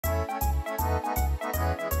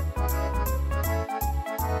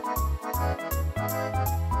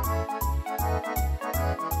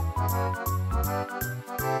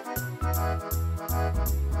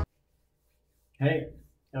Hey,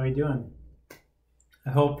 how are you doing? I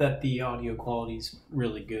hope that the audio quality is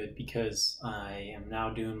really good because I am now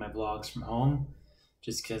doing my vlogs from home.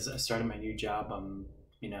 Just because I started my new job,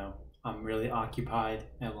 I'm really occupied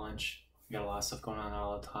at lunch. I got a lot of stuff going on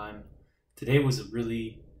all the time. Today was a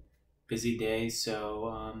really busy day,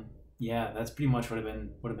 so yeah, that's pretty much what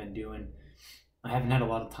I've been doing. I haven't had a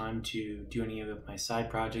lot of time to do any of my side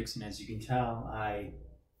projects, and as you can tell, I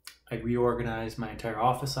reorganized my entire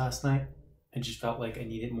office last night. I just felt like I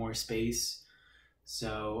needed more space.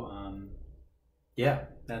 So, yeah,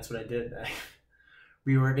 that's what I did. I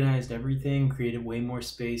reorganized everything, created way more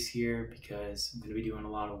space here because I'm going to be doing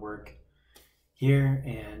a lot of work here.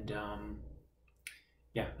 And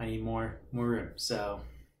yeah, I need more room. So,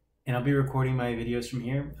 and I'll be recording my videos from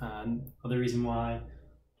here. Other reason why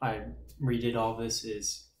I redid all this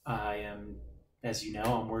is I am, as you know,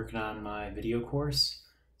 I'm working on my video course.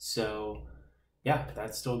 So, yeah,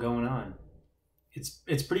 that's still going on.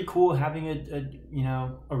 It's pretty cool having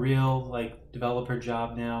a real like developer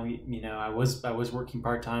job now. I was working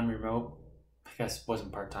part-time remote. I guess it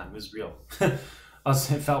wasn't part-time, it was real. It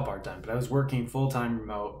felt part-time, but I was working full-time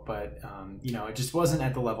remote. But it just wasn't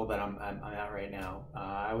at the level that I'm at right now.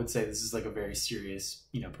 I would say this is like a very serious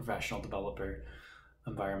professional developer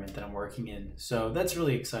environment that I'm working in. So that's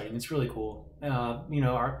really exciting. It's really cool.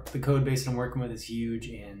 The code base that I'm working with is huge,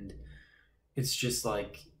 and it's just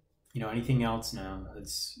like anything else now.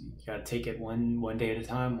 It's you got to take it one day at a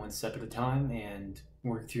time, one step at a time, and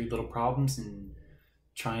work through little problems and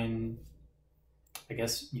try and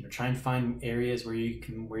try and find areas where you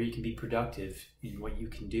can be productive in what you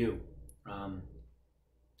can do. Um,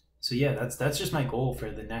 so yeah, that's just my goal for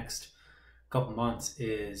the next couple months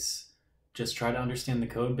is just try to understand the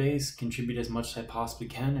code base, contribute as much as I possibly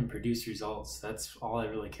can, and produce results. That's all I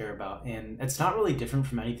really care about, and it's not really different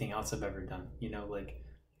from anything else I've ever done. Like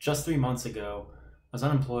just 3 months ago, I was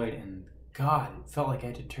unemployed, and God, it felt like I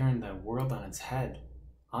had to turn the world on its head.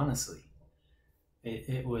 Honestly,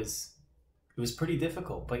 it was pretty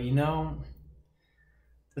difficult, but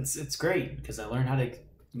it's great because I learned how to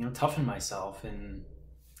toughen myself, and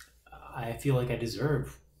I feel like I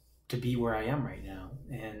deserve to be where I am right now.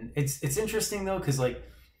 And it's interesting though, because like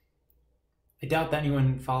I doubt that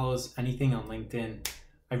anyone follows anything on LinkedIn.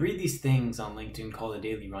 I read these things on LinkedIn called the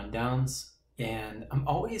daily rundowns, and I'm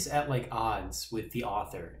always at like odds with the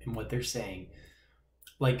author and what they're saying.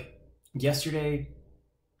 Like yesterday,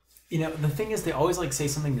 the thing is they always like say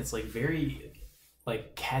something that's like very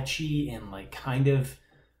like catchy and like kind of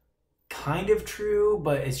true,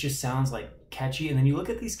 but it just sounds like catchy. And then you look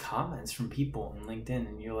at these comments from people on LinkedIn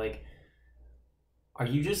and you're like, are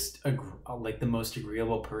you just like the most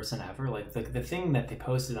agreeable person ever? Like the thing that they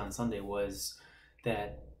posted on Sunday was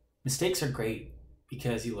that mistakes are great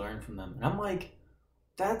because you learn from them. And I'm like,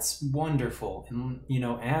 that's wonderful. And,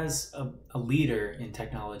 as a leader in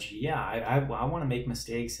technology, yeah, I want to make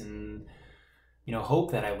mistakes and,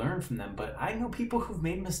 hope that I learn from them. But I know people who've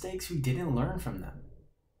made mistakes who didn't learn from them.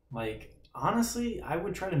 Like, honestly, I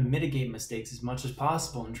would try to mitigate mistakes as much as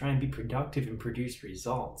possible and try and be productive and produce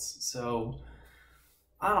results. So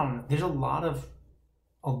I don't know. There's a lot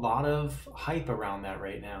of hype around that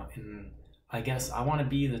right now. And I guess I want to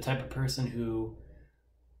be the type of person who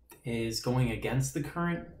is going against the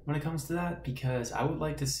current when it comes to that, because I would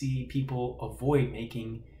like to see people avoid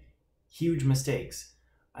making huge mistakes.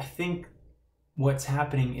 I think what's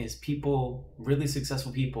happening is really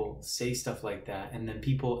successful people say stuff like that, and then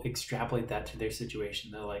people extrapolate that to their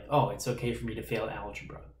situation. They're like, oh, it's okay for me to fail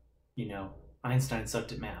algebra. Einstein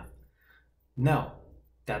sucked at math. No,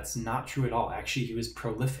 that's not true at all. Actually, he was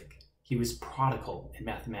prolific. He was prodigal in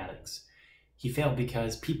mathematics. He failed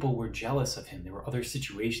because people were jealous of him. There were other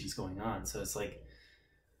situations going on. So it's like,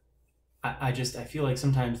 I feel like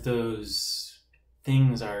sometimes those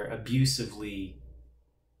things are abusively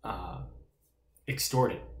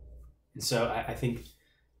extorted. And so I think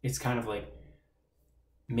it's kind of like,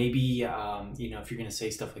 maybe, if you're going to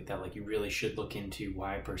say stuff like that, like you really should look into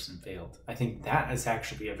why a person failed. I think that is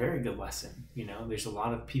actually a very good lesson. There's a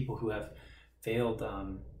lot of people who have failed,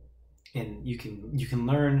 and you can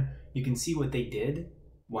learn, you can see what they did,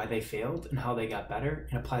 why they failed, and how they got better,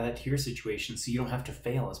 and apply that to your situation so you don't have to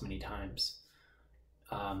fail as many times.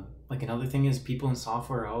 Like another thing is people in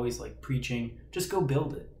software are always like preaching, just go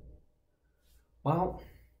build it. Well,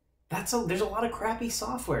 there's a lot of crappy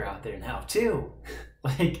software out there now too.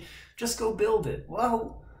 Like, just go build it.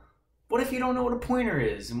 Well, what if you don't know what a pointer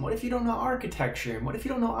is? And what if you don't know architecture? And what if you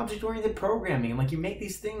don't know object-oriented programming? And like you make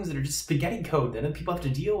these things that are just spaghetti code that other people have to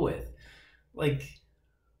deal with. Like,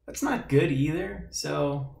 that's not good either.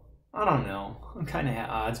 So I don't know. I'm kind of at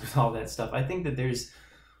odds with all that stuff. I think that there's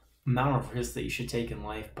amount of risk that you should take in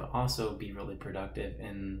life, but also be really productive.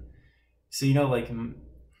 And so, you know, like in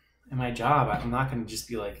my job, I'm not going to just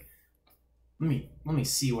be like, let me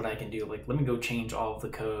see what I can do. Like, let me go change all of the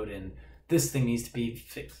code and this thing needs to be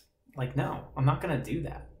fixed. Like, no, I'm not going to do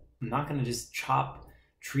that. I'm not going to just chop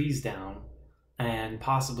trees down and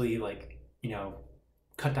possibly, like, you know,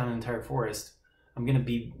 cut down an entire forest. I'm going to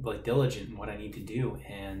be like diligent in what I need to do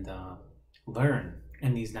and learn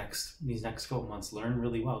in these next couple months. Learn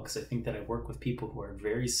really well, because I think that I work with people who are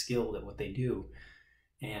very skilled at what they do,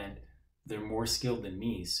 and they're more skilled than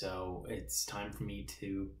me. So it's time for me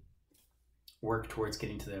to work towards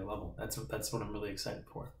getting to their level. That's what I'm really excited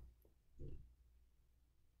for.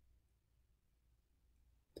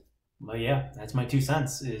 But yeah, that's my 2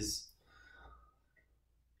 cents, is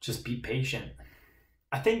just be patient.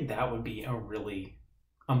 I think that would be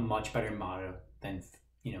a much better motto than,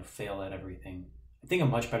 you know, fail at everything. I think a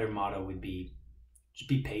much better motto would be just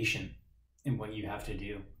be patient in what you have to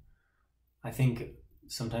do. I think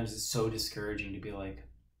sometimes it's so discouraging to be like,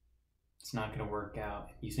 it's not going to work out.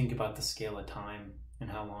 You think about the scale of time and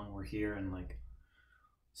how long we're here, and like,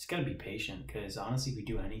 just got to be patient, because honestly, if we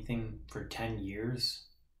do anything for 10 years,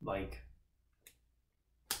 like,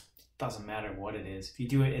 doesn't matter what it is. If you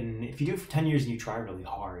do it for 10 years and you try really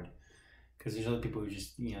hard, because there's other people who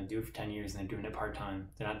just, you know, do it for 10 years and they're doing it part-time.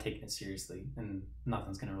 They're not taking it seriously, and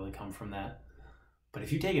nothing's going to really come from that. But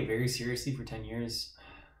if you take it very seriously for 10 years,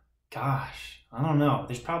 gosh, I don't know.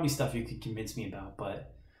 There's probably stuff you could convince me about,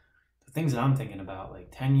 but the things that I'm thinking about,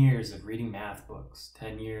 like 10 years of reading math books,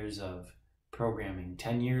 10 years of programming,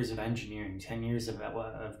 10 years of engineering, 10 years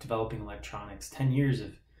of developing electronics, 10 years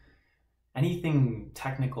of anything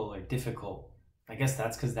technical or difficult. I guess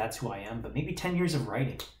that's because that's who I am, but maybe 10 years of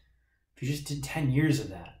writing. If you just did 10 years of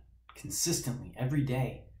that consistently every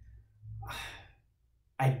day,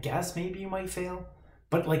 I guess maybe you might fail.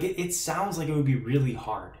 But like, it sounds like it would be really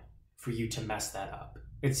hard for you to mess that up.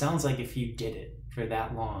 It sounds like if you did it for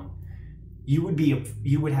that long, you'd be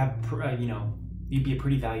a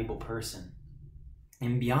pretty valuable person.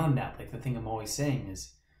 And beyond that, like, the thing I'm always saying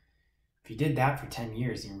is, if you did that for 10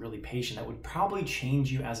 years and you're really patient, that would probably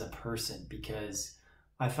change you as a person, because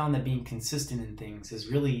I found that being consistent in things has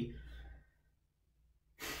really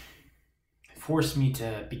forced me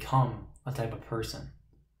to become a type of person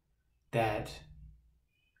that,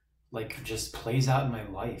 like, just plays out in my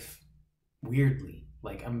life weirdly.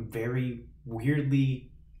 Like, I'm very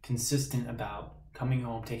weirdly consistent about coming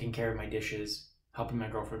home, taking care of my dishes, helping my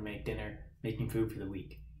girlfriend make dinner, making food for the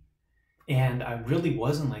week. And I really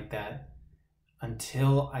wasn't like that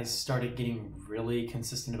until I started getting really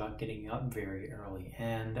consistent about getting up very early.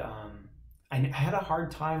 And I had a hard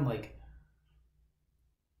time, like,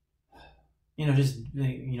 you know, just,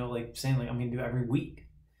 you know, like saying, like, I'm going to do it every week.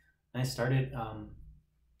 And I started,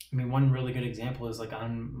 one really good example is, like,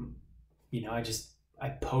 I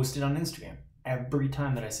posted on Instagram every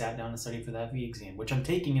time that I sat down and studied for that V exam, which I'm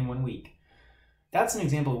taking in 1 week. That's an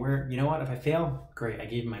example where, you know what, if I fail, great, I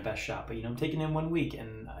gave it my best shot. But, you know, I'm taking it in 1 week.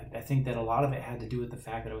 And I think that a lot of it had to do with the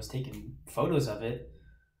fact that I was taking photos of it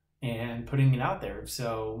and putting it out there.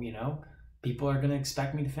 So, you know, people are going to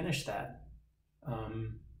expect me to finish that.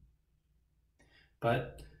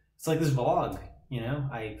 But it's like this vlog, you know,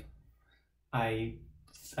 I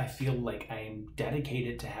feel like I'm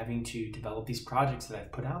dedicated to having to develop these projects that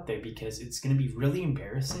I've put out there, because it's going to be really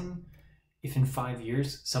embarrassing if in 5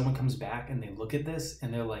 years someone comes back and they look at this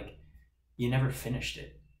and they're like, you never finished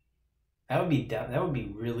it. That would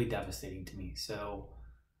be really devastating to me. So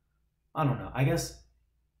I don't know. I guess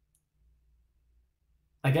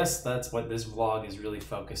that's what this vlog is really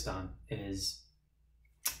focused on, is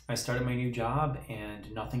I started my new job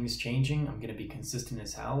and nothing is changing. I'm going to be consistent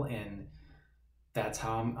as hell, and that's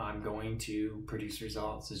how I'm going to produce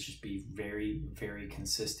results, is just be very, very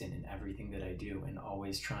consistent in everything that I do, and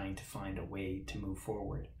always trying to find a way to move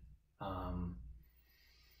forward.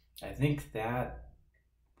 I think that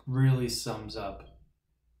really sums up,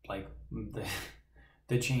 like,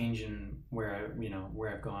 the change in where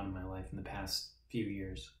I've gone in my life in the past few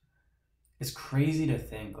years. It's crazy to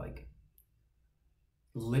think, like,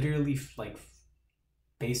 literally, like,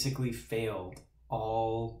 basically failed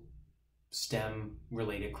all STEM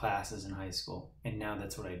related classes in high school, and now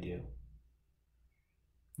that's what I do.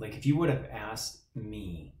 Like, if you would have asked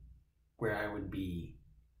me where I would be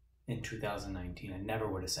in 2019, I never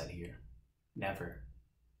would have said here. Never.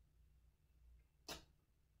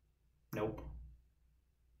 Nope.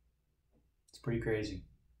 It's pretty crazy.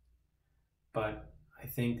 But I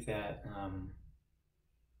think that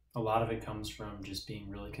a lot of it comes from just being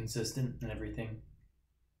really consistent in everything.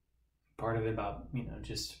 Part of it about, you know,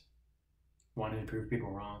 just wanting to prove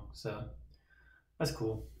people wrong. So that's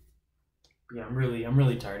cool. But yeah, I'm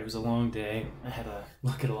really tired. It was a long day. I had to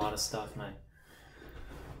look at a lot of stuff, and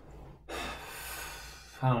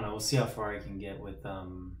I don't know. We'll see how far I can get with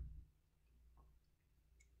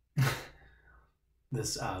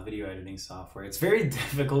this video editing software. It's very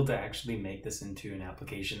difficult to actually make this into an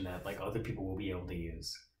application that like other people will be able to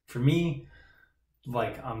use. For me,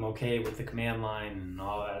 like I'm okay with the command line and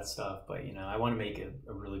all that stuff, but you know, I want to make it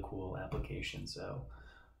a really cool application. So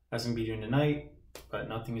that's gonna be doing tonight, but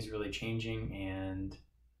nothing is really changing. And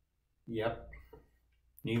yep,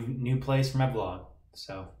 new place for my vlog.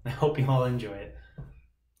 So I hope you all enjoy it.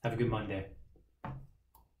 Have a good Monday.